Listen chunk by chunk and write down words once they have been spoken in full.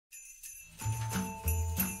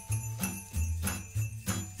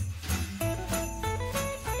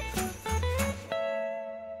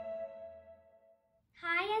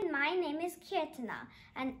is Keertana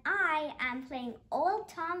and I am playing Old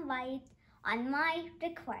Tom White on my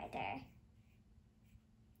recorder.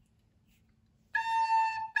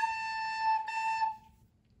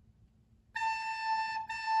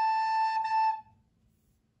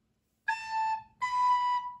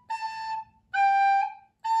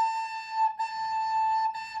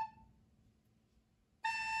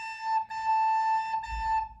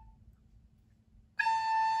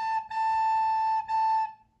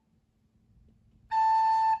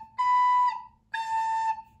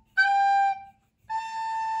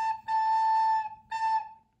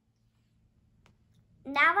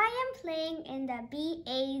 Now I am playing in the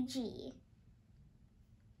BAG.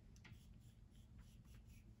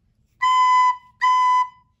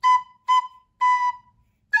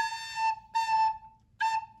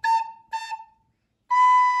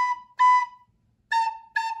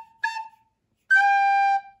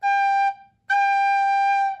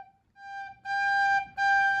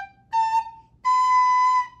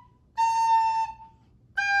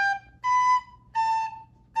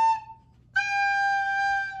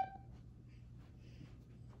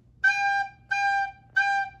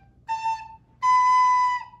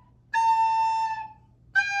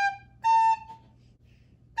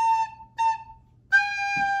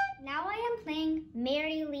 Playing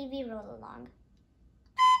Mary Levy Roll Along.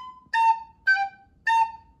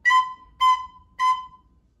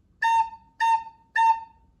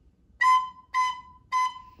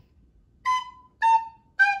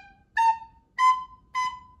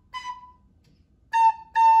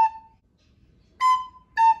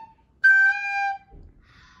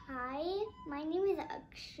 Hi, my name is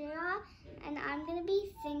Akshara and I'm going to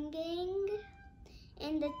be singing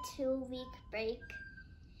in the 2-week break.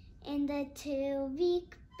 In the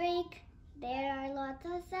 2-week break, there are lots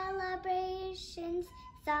of celebrations.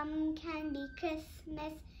 Some can be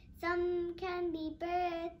Christmas, some can be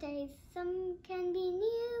birthdays, some can be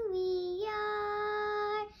New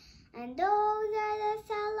Year. And those are the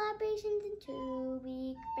celebrations in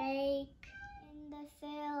 2-week break. In the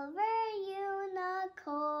silver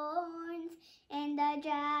unicorns, in the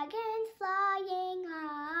dragons flying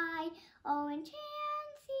high. Oh, enchantia,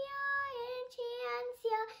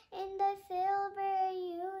 in the silver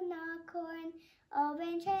unicorn. Oh,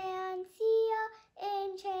 enchantia,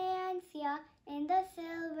 in the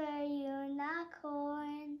silver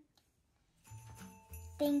unicorn.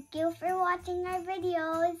 Thank you for watching our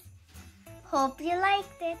videos. Hope you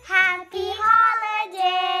liked it. Happy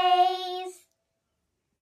holidays!